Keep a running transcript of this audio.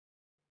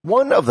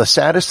One of the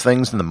saddest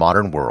things in the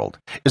modern world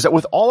is that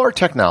with all our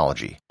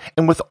technology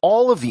and with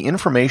all of the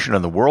information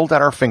in the world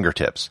at our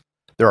fingertips,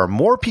 there are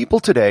more people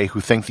today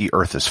who think the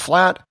Earth is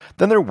flat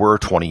than there were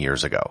 20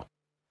 years ago.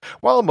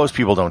 While most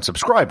people don't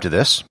subscribe to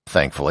this,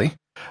 thankfully,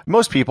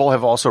 most people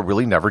have also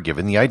really never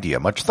given the idea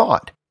much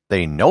thought.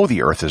 They know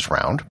the Earth is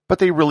round, but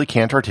they really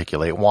can't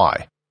articulate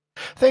why.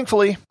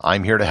 Thankfully,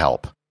 I'm here to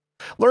help.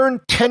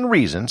 Learn 10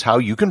 reasons how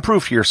you can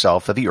prove to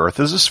yourself that the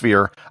Earth is a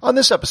sphere on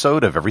this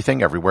episode of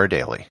Everything Everywhere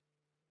Daily.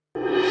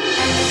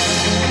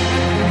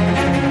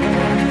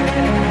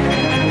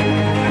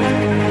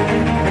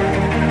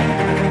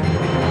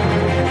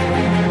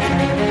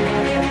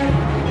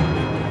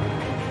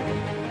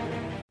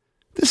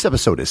 This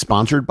episode is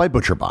sponsored by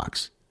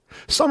ButcherBox.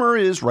 Summer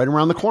is right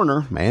around the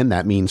corner, and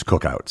that means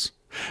cookouts.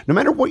 No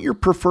matter what your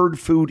preferred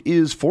food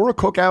is for a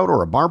cookout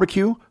or a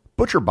barbecue,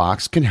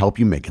 ButcherBox can help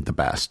you make it the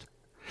best.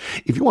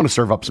 If you want to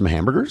serve up some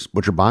hamburgers,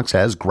 ButcherBox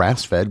has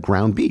grass-fed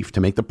ground beef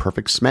to make the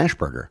perfect smash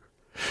burger.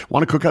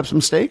 Want to cook up some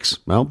steaks?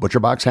 Well,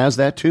 ButcherBox has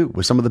that too,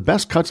 with some of the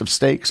best cuts of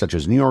steak such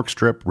as New York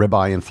strip,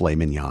 ribeye, and filet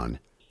mignon.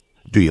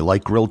 Do you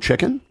like grilled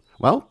chicken?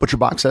 Well,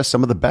 ButcherBox has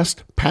some of the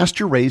best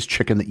pasture-raised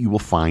chicken that you will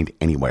find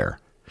anywhere.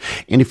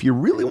 And if you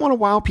really want to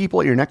wow people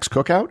at your next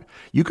cookout,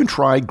 you can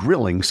try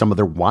grilling some of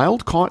their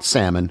wild-caught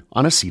salmon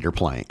on a cedar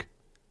plank.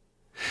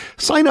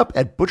 Sign up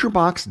at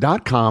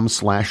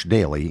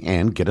butcherbox.com/daily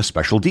and get a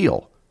special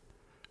deal.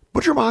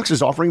 ButcherBox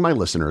is offering my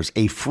listeners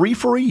a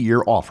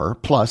free-for-a-year offer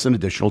plus an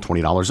additional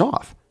 $20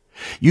 off.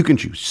 You can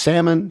choose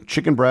salmon,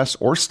 chicken breasts,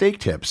 or steak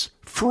tips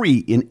free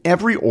in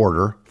every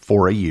order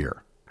for a year.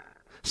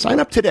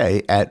 Sign up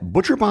today at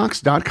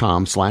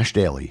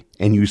butcherbox.com/daily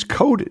and use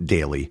code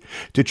DAILY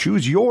to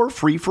choose your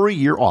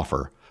free-for-a-year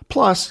offer,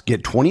 plus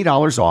get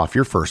 $20 off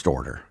your first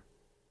order.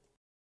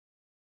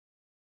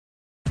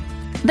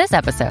 This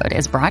episode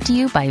is brought to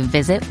you by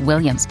Visit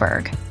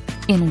Williamsburg.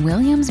 In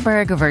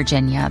Williamsburg,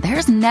 Virginia,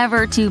 there's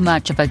never too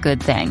much of a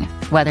good thing.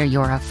 Whether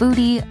you're a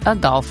foodie, a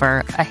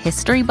golfer, a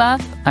history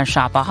buff, a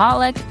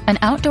shopaholic, an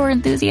outdoor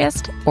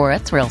enthusiast, or a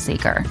thrill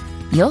seeker,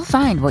 you'll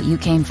find what you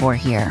came for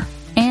here.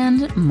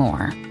 And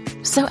more.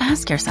 So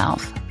ask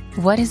yourself,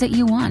 what is it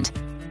you want?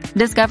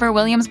 Discover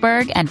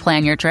Williamsburg and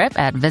plan your trip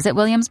at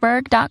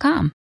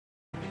visitwilliamsburg.com.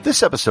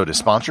 This episode is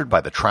sponsored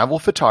by the Travel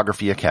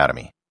Photography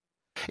Academy.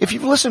 If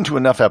you've listened to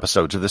enough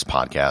episodes of this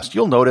podcast,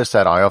 you'll notice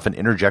that I often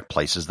interject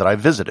places that I've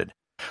visited.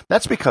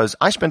 That's because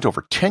I spent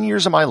over 10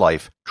 years of my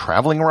life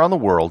traveling around the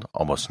world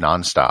almost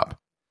nonstop.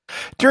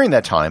 During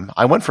that time,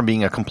 I went from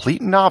being a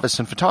complete novice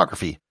in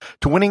photography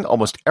to winning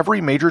almost every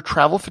major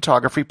travel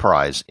photography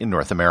prize in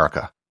North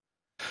America.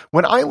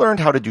 When I learned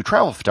how to do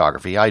travel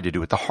photography, I had to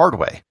do it the hard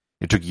way.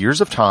 It took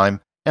years of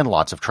time and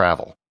lots of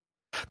travel.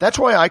 That's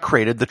why I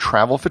created the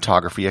Travel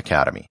Photography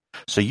Academy,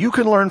 so you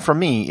can learn from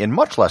me in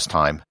much less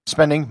time,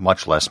 spending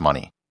much less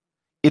money.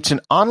 It's an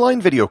online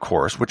video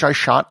course which I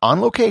shot on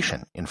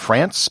location in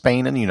France,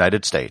 Spain, and the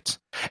United States,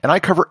 and I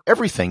cover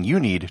everything you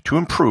need to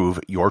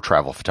improve your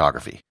travel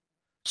photography.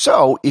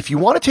 So, if you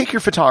want to take your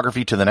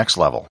photography to the next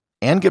level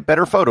and get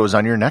better photos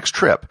on your next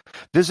trip,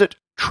 visit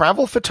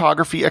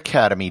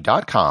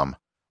travelphotographyacademy.com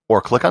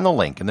or click on the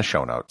link in the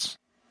show notes.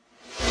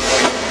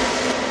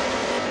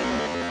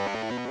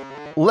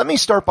 Let me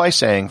start by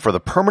saying for the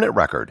permanent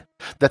record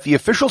that the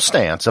official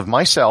stance of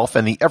myself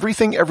and the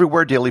Everything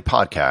Everywhere Daily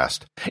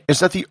podcast is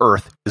that the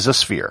Earth is a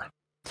sphere.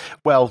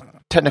 Well,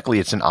 technically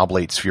it's an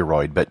oblate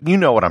spheroid, but you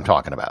know what I'm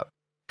talking about.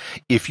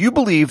 If you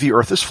believe the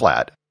Earth is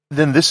flat,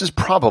 then this is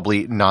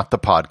probably not the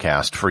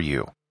podcast for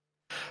you.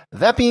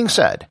 That being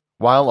said,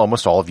 while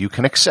almost all of you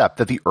can accept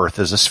that the Earth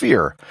is a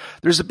sphere,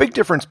 there's a big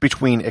difference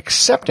between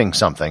accepting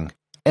something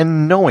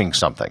and knowing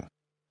something.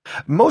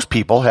 Most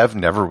people have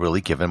never really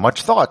given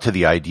much thought to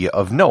the idea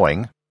of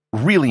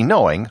really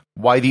knowing,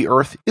 why the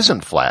Earth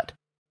isn't flat.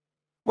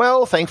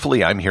 Well,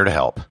 thankfully I'm here to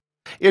help.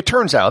 It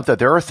turns out that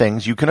there are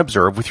things you can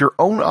observe with your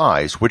own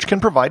eyes which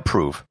can provide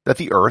proof that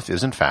the Earth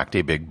is in fact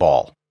a big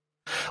ball.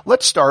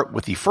 Let's start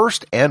with the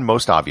first and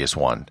most obvious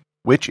one,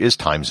 which is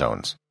time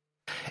zones.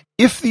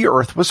 If the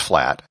Earth was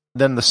flat,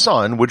 then the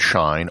sun would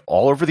shine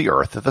all over the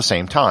Earth at the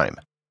same time.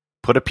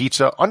 Put a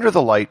pizza under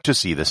the light to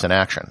see this in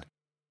action.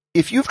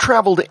 If you've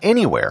traveled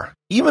anywhere,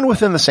 even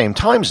within the same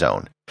time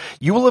zone,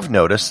 you will have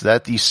noticed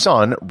that the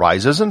sun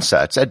rises and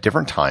sets at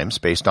different times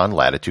based on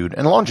latitude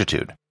and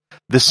longitude.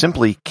 This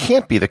simply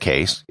can't be the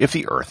case if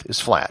the Earth is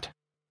flat.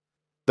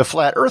 The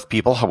flat Earth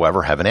people,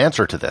 however, have an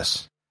answer to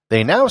this.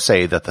 They now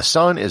say that the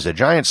sun is a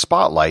giant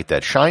spotlight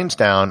that shines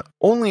down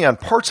only on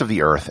parts of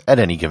the Earth at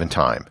any given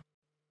time.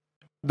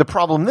 The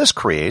problem this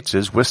creates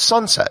is with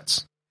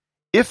sunsets.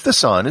 If the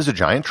sun is a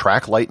giant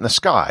track light in the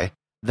sky,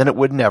 then it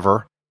would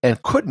never and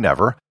could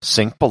never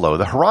sink below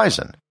the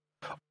horizon.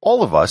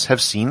 All of us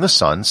have seen the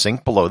sun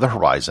sink below the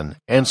horizon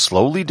and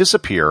slowly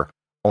disappear,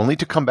 only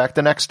to come back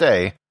the next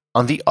day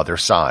on the other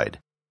side.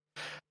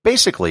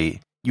 Basically,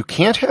 you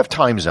can't have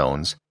time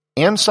zones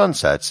and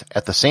sunsets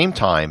at the same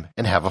time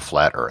and have a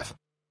flat Earth.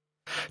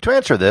 To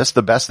answer this,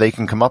 the best they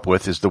can come up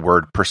with is the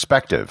word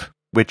perspective,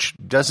 which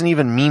doesn't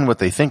even mean what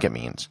they think it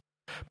means.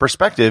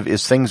 Perspective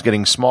is things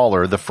getting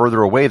smaller the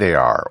further away they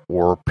are,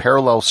 or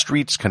parallel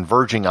streets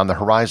converging on the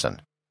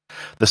horizon.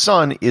 The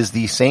sun is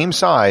the same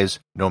size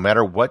no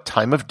matter what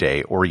time of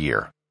day or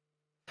year.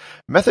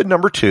 Method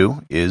number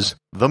 2 is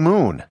the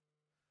moon.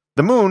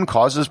 The moon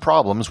causes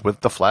problems with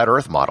the flat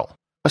Earth model,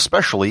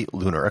 especially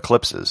lunar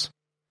eclipses.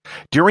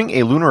 During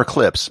a lunar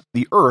eclipse,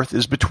 the Earth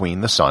is between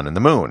the sun and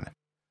the moon.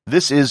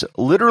 This is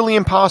literally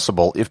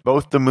impossible if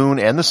both the moon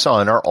and the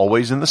sun are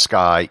always in the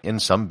sky in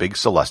some big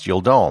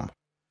celestial dome.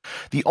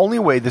 The only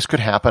way this could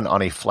happen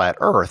on a flat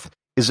Earth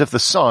is if the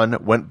sun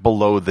went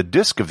below the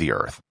disk of the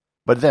Earth,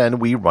 but then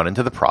we run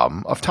into the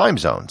problem of time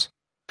zones.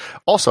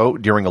 Also,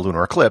 during a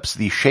lunar eclipse,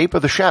 the shape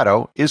of the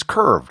shadow is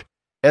curved,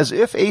 as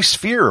if a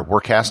sphere were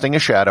casting a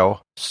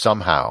shadow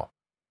somehow.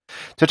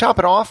 To top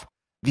it off,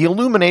 the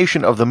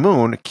illumination of the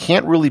moon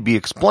can't really be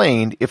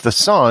explained if the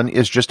sun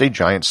is just a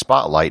giant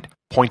spotlight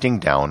pointing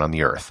down on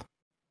the Earth.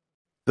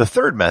 The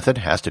third method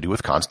has to do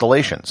with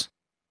constellations.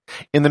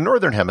 In the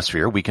northern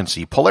hemisphere, we can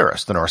see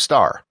Polaris, the North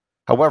Star.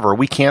 However,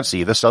 we can't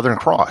see the Southern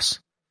Cross.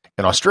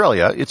 In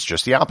Australia, it's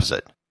just the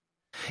opposite.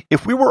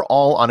 If we were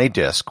all on a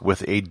disk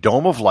with a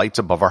dome of lights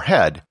above our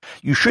head,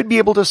 you should be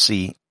able to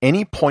see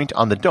any point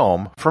on the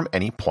dome from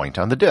any point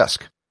on the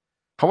disk.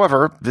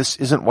 However, this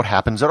isn't what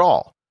happens at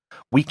all.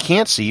 We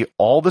can't see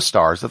all the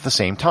stars at the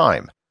same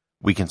time.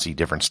 We can see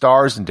different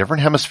stars in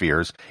different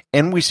hemispheres,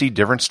 and we see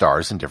different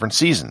stars in different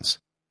seasons.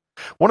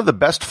 One of the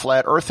best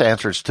flat Earth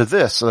answers to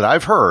this that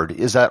I've heard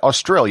is that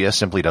Australia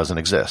simply doesn't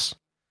exist.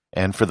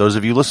 And for those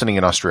of you listening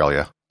in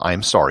Australia,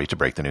 I'm sorry to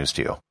break the news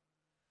to you.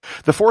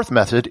 The fourth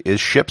method is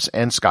ships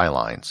and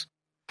skylines.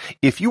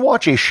 If you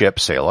watch a ship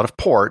sail out of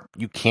port,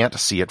 you can't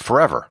see it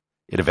forever.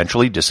 It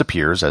eventually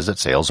disappears as it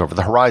sails over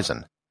the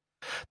horizon.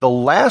 The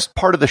last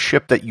part of the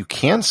ship that you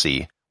can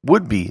see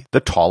would be the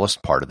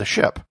tallest part of the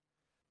ship.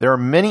 There are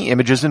many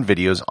images and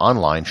videos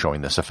online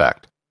showing this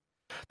effect.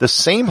 The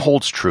same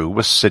holds true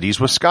with cities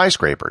with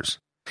skyscrapers.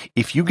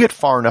 If you get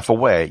far enough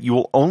away, you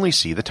will only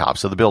see the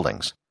tops of the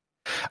buildings.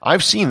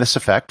 I've seen this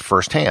effect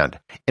firsthand,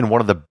 and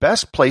one of the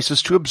best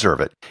places to observe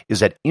it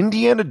is at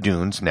Indiana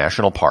Dunes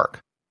National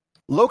Park.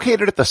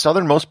 Located at the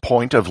southernmost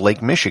point of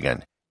Lake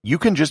Michigan, you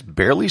can just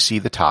barely see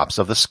the tops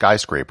of the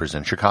skyscrapers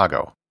in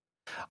Chicago.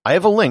 I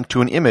have a link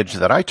to an image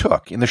that I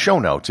took in the show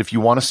notes if you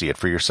want to see it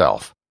for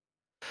yourself.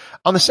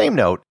 On the same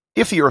note,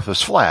 if the Earth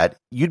was flat,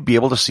 you'd be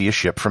able to see a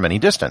ship from any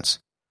distance.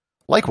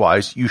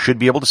 Likewise, you should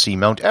be able to see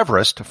Mount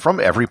Everest from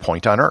every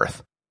point on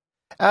Earth.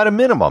 At a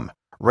minimum,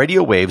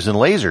 radio waves and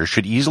lasers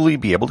should easily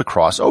be able to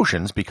cross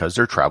oceans because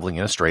they're traveling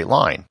in a straight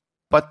line.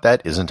 But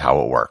that isn't how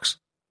it works.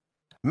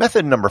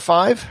 Method number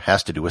 5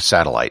 has to do with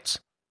satellites.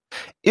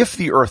 If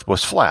the Earth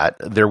was flat,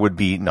 there would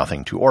be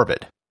nothing to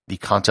orbit. The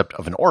concept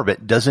of an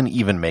orbit doesn't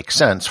even make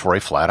sense for a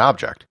flat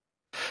object.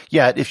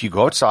 Yet, if you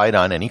go outside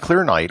on any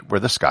clear night where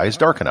the sky is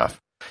dark enough,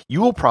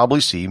 you will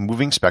probably see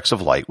moving specks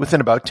of light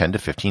within about 10 to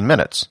 15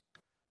 minutes.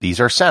 These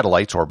are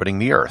satellites orbiting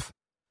the Earth.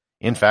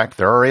 In fact,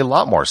 there are a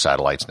lot more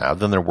satellites now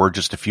than there were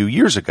just a few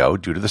years ago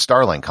due to the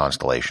Starlink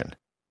constellation.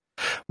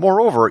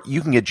 Moreover,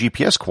 you can get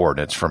GPS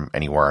coordinates from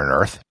anywhere on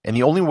Earth, and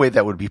the only way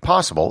that would be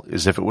possible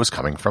is if it was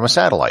coming from a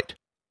satellite.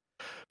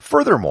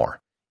 Furthermore,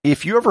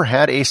 if you ever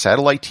had a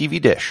satellite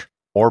TV dish,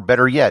 or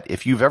better yet,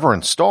 if you've ever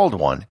installed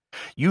one,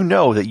 you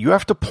know that you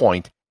have to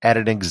point at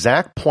an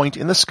exact point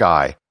in the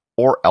sky,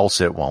 or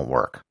else it won't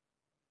work.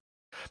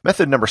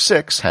 Method number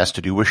 6 has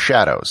to do with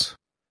shadows.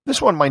 This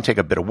one might take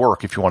a bit of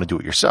work if you want to do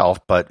it yourself,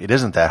 but it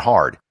isn't that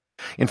hard.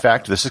 In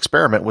fact, this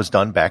experiment was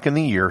done back in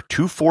the year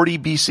 240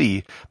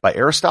 BC by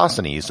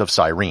Eratosthenes of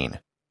Cyrene.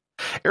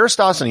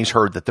 Eratosthenes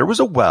heard that there was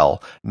a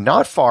well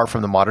not far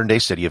from the modern-day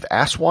city of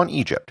Aswan,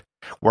 Egypt,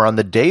 where on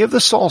the day of the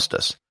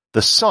solstice,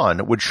 the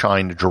sun would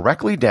shine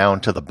directly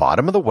down to the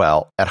bottom of the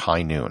well at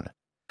high noon.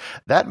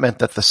 That meant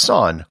that the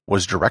sun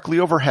was directly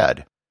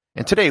overhead,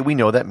 and today we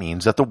know that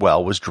means that the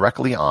well was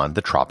directly on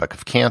the Tropic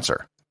of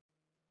Cancer.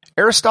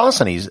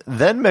 Eratosthenes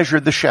then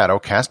measured the shadow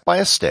cast by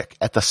a stick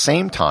at the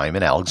same time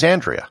in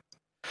Alexandria.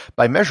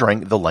 By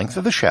measuring the length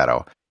of the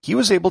shadow, he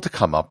was able to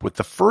come up with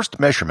the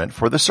first measurement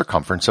for the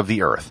circumference of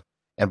the Earth,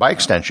 and by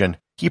extension,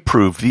 he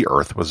proved the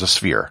Earth was a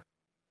sphere.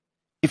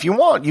 If you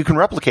want, you can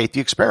replicate the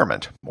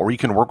experiment, or you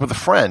can work with a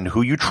friend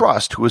who you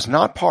trust who is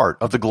not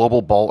part of the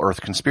global ball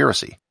Earth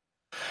conspiracy.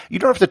 You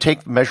don't have to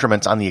take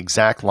measurements on the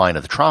exact line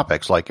of the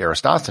tropics like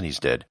Eratosthenes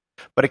did,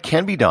 but it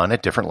can be done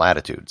at different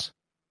latitudes.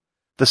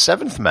 The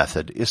 7th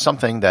method is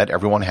something that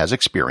everyone has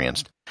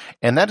experienced,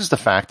 and that is the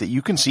fact that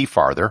you can see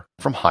farther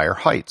from higher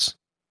heights.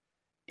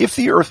 If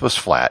the Earth was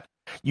flat,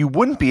 you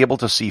wouldn't be able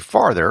to see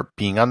farther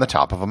being on the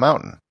top of a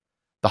mountain.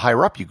 The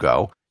higher up you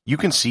go, you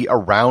can see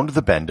around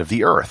the bend of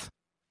the Earth.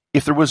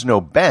 If there was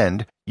no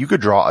bend, you could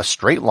draw a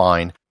straight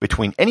line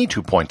between any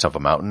 2 points of a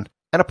mountain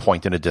and a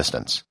point in a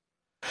distance.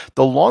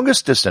 The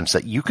longest distance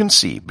that you can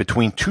see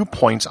between 2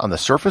 points on the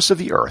surface of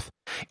the Earth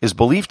is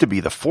believed to be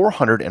the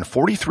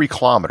 443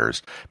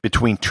 kilometers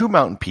between 2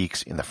 mountain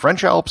peaks in the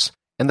French Alps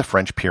and the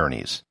French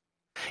Pyrenees.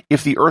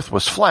 If the Earth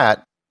was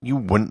flat, you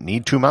wouldn't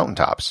need 2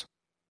 mountaintops.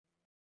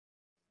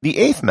 The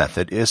 8th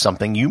method is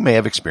something you may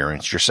have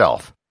experienced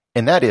yourself.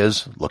 and that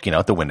is looking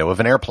out the window of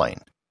an airplane.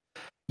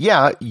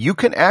 Yeah, you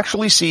can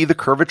actually see the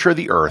curvature of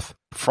the Earth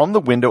from the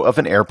window of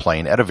an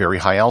airplane at a very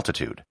high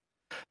altitude.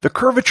 The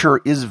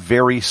curvature is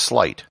very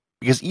slight,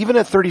 because even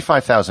at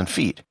 35,000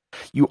 feet,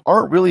 you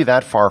aren't really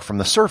that far from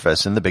the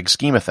surface in the big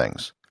scheme of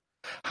things.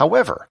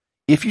 However,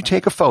 if you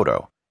take a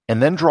photo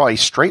and then draw a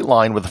straight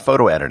line with a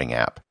photo editing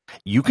app,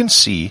 you can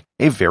see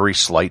a very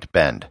slight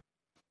bend.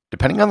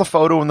 Depending on the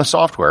photo and the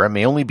software, it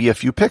may only be a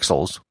few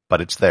pixels,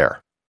 but it's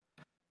there.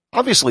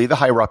 Obviously, the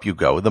higher up you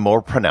go, the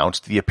more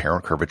pronounced the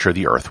apparent curvature of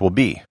the Earth will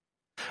be.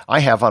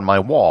 I have on my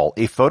wall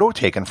a photo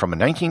taken from a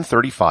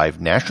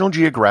 1935 National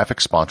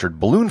Geographic-sponsored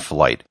balloon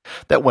flight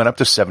that went up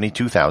to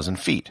 72,000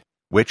 feet,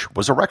 which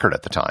was a record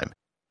at the time.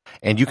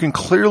 And you can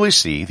clearly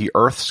see the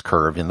Earth's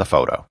curve in the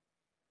photo.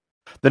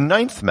 The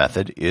ninth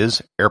method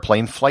is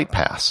airplane flight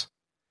paths.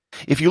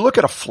 If you look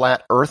at a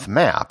flat Earth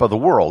map of the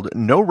world,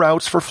 no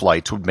routes for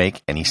flights would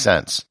make any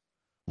sense.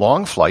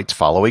 Long flights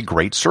follow a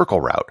great circle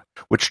route,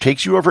 which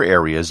takes you over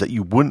areas that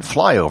you wouldn't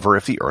fly over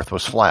if the Earth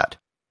was flat.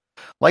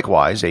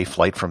 Likewise, a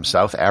flight from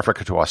South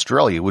Africa to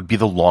Australia would be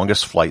the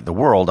longest flight in the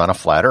world on a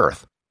flat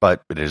Earth,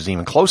 but it isn't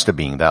even close to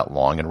being that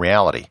long in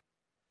reality.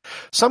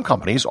 Some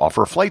companies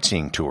offer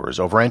flight-seeing tours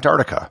over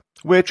Antarctica,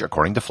 which,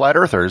 according to flat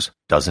earthers,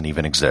 doesn't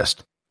even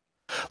exist.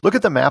 Look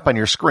at the map on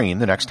your screen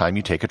the next time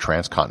you take a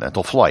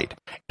transcontinental flight,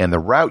 and the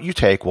route you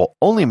take will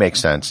only make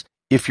sense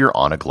if you're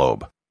on a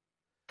globe.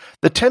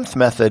 The 10th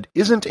method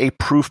isn't a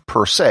proof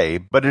per se,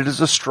 but it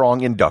is a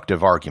strong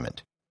inductive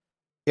argument.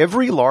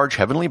 Every large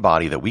heavenly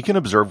body that we can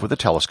observe with a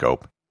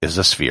telescope is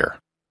a sphere.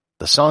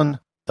 The sun,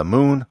 the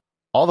moon,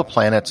 all the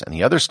planets, and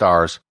the other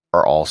stars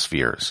are all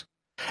spheres.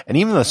 And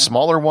even the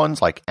smaller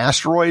ones, like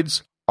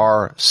asteroids,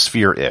 are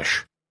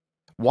sphere-ish.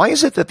 Why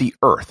is it that the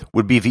Earth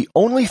would be the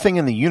only thing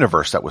in the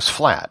universe that was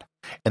flat,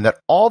 and that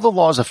all the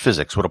laws of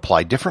physics would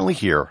apply differently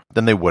here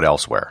than they would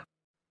elsewhere?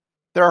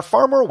 There are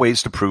far more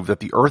ways to prove that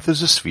the Earth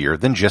is a sphere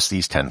than just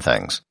these 10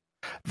 things.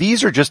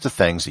 These are just the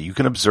things that you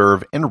can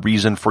observe and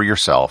reason for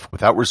yourself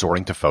without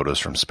resorting to photos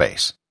from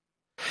space.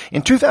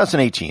 In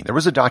 2018, there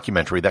was a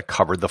documentary that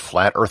covered the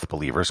flat Earth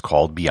believers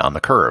called Beyond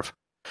the Curve.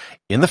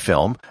 In the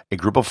film, a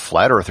group of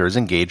flat earthers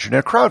engaged in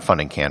a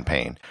crowdfunding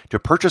campaign to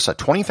purchase a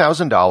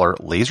 $20,000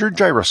 laser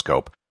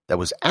gyroscope that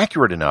was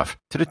accurate enough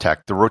to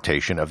detect the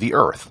rotation of the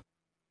Earth,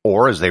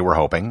 or, as they were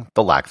hoping,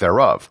 the lack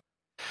thereof.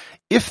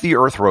 If the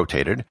Earth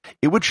rotated,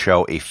 it would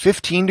show a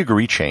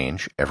 15-degree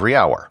change every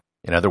hour.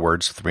 In other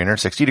words,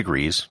 360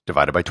 degrees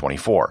divided by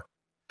 24.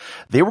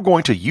 They were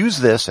going to use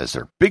this as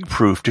their big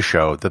proof to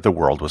show that the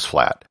world was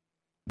flat.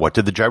 What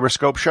did the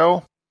gyroscope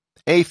show?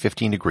 A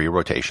 15-degree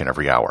rotation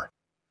every hour.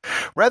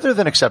 Rather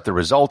than accept the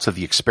results of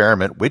the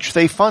experiment which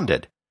they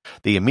funded,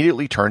 they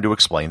immediately turned to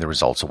explain the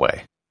results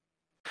away.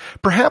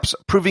 Perhaps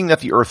proving that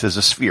the Earth is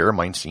a sphere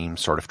might seem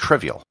sort of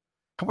trivial.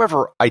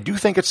 However, I do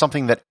think it's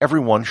something that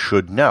everyone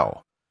should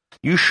know.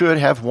 You should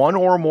have one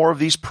or more of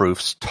these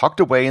proofs tucked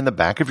away in the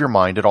back of your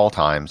mind at all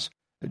times,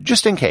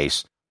 just in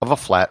case of a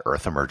flat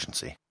Earth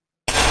emergency.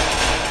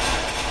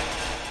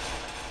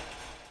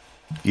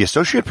 The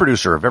associate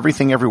producer of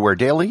Everything Everywhere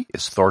Daily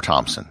is Thor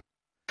Thompson.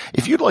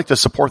 If you'd like to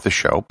support the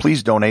show,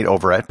 please donate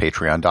over at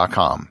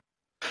patreon.com.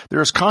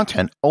 There is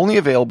content only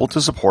available to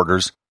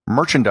supporters,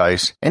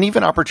 merchandise, and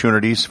even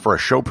opportunities for a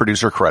show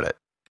producer credit.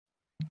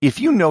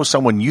 If you know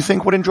someone you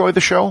think would enjoy the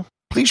show,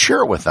 please share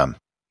it with them.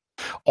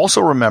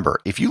 Also remember,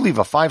 if you leave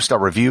a 5-star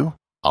review,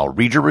 I'll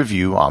read your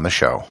review on the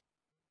show.